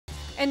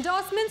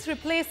Endorsements,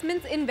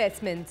 replacements,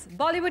 investments.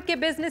 Bollywood के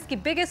business की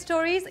biggest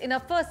stories in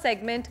our first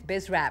segment,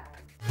 Biz Rap.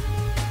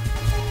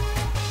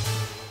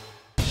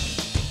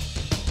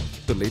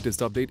 The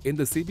latest update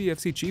in the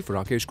CBFC chief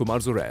Rakesh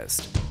Kumar's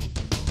arrest.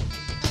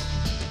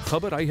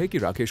 खबर आई है कि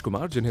राकेश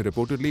कुमार, जिन्हें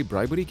reportedly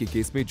bribery के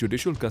case में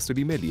judicial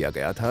custody में लिया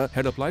गया था,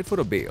 had applied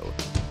for a bail,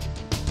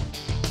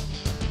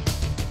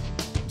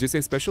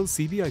 जिसे स्पेशल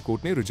सीबीआई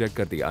कोर्ट ने रिजेक्ट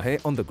कर दिया है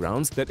on the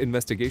grounds that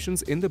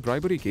investigations in the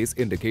bribery case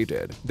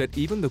indicated that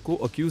even the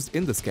co-accused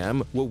in the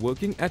scam were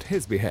working at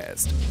his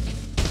behest.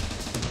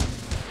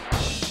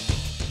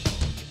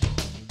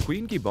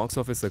 Queen की box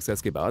office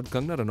success के बाद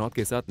कंगना रनौत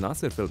के साथ न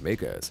सिर्फ फिल्म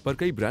मेकर्स पर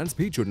कई ब्रांड्स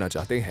भी जुड़ना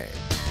चाहते हैं।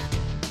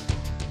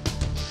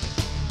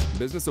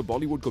 बिजनेस ऑफ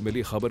बॉलीवुड को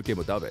मिली खबर के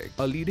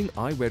मुताबिक अ लीडिंग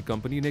आईवेयर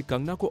कंपनी ने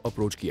कंगना को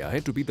अप्रोच किया है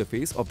to be the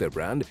face of their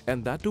brand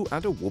and that to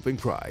at a whopping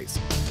price.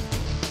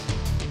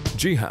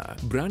 जी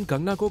हां, ब्रांड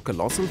कंगना को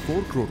colossal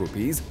 4 crore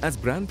rupees as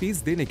brand fees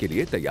देने के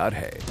लिए तैयार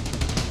है।